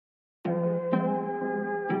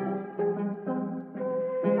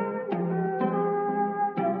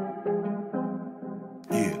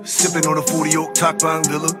Sipping on a 40 oak top bang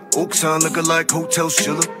villa. Oaksan looking like Hotel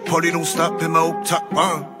Schiller. Party don't stop in my oak top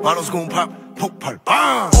bang. Bottles gon' pop, poke pipe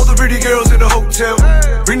bang. All the pretty girls in the hotel,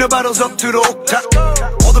 bring the bottles up to the oak top.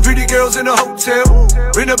 All the pretty girls in the hotel,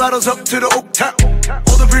 bring the bottles up to the oak top.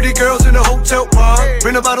 All the pretty girls in the hotel bar,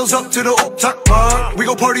 bring the bottles up to the oak top bar. We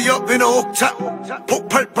gon' party up in the oak top, poke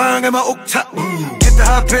pipe bang in my oak top. Get the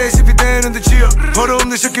hot pace if you're down in the gym. 더러운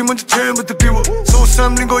새끼 먼저 처음부터 비워. 소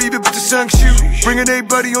삼는 거 입에부터 상시우. Bringing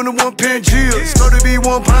everybody on the one pan chill. Started be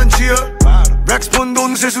one pan chill. Racks 번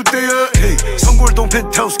돈 세수대야. Hey, 성골동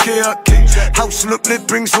penthouse 계약. House look lit,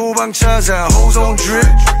 bring 소방차사. Hoes on drip,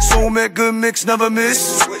 so make good mix, never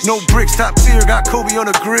miss. No bricks, top tier, got Kobe on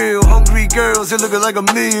the grill. Hungry girls, they looking like a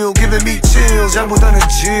meal, giving me chills. 장보다는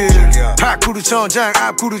chill. 파쿠르 천장,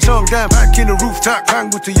 앞구르 정단. 밝히는 rooftop,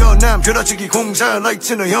 강부터 연남. 그라치기 공사,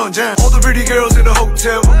 lights in the 현장. All the pretty girls in the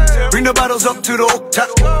hotel, bring the bottles up to the oak top.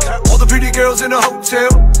 All the pretty girls in the hotel,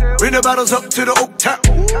 bring the bottles up to the oak top.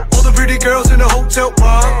 All the pretty girls in the hotel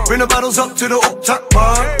bar, bring the bottles up to the oak top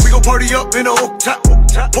bar. We gon' party up in the oak top,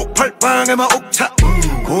 폭발빵 in my oak top.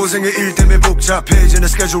 고생의 일 때문에 복잡해지는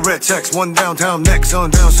schedule red text. One downtown, next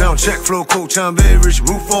on down sound check. Flow coach, I'm beverage,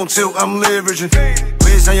 roof on tilt, I'm leveraging.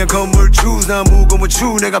 회사형 건물 choose, 나 무거운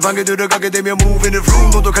추. 내가 방에 들어가게 되면 move in the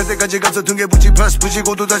room. 노독할 때까지 가서 등에 붙이 pass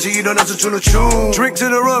붙이고 또 다시 일어나서 추는 춤. Drink to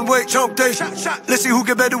the runway, choke day. Let's see who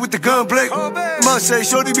get better with the gunplay. Must say,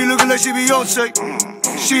 shorty be looking like she Beyonce.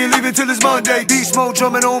 She ain't leaving till it's Monday. Beast mode,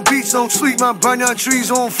 drumming on beats, don't sleep. My banyan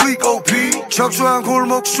trees on fleek, OP. 척수한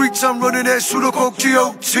골목 streets, I'm running that 수도꼭지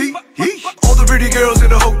GOT. All the pretty girls in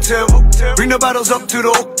the hotel, bring the bottles up to the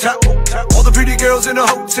oak top. All the pretty girls in the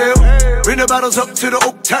hotel, bring the bottles up to the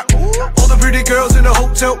oak top. All the pretty girls in the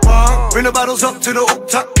hotel bar, bring the bottles up to the oak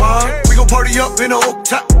top bar. We gon' party up in the oak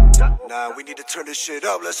top. Nah, we need to turn this shit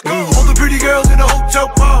up, let's go. All the pretty girls in the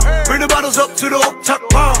hotel bar, bring the bottles up to the oak top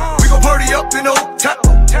bar. We gon' party up in the oak top,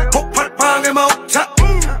 poke pipe bang in my oak top.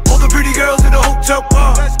 All the pretty girls in the hotel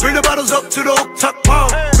bar, bring the bottles up to the oak top bar.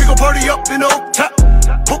 We gon' party up in the oak top,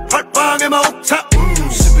 poke pipe bang in my oak top.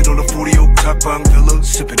 Sipping on the 40 oak top bang villa,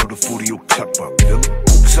 sipping on the 40 oak top bang villa.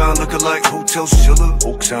 Oaksan looking like Hotel Schiller,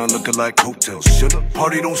 Oaksan looking like Hotel Schiller.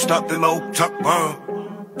 Party don't stop in my oak top bang,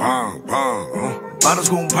 bang, bang. Bottles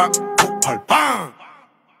gon' pop, poke pipe bang.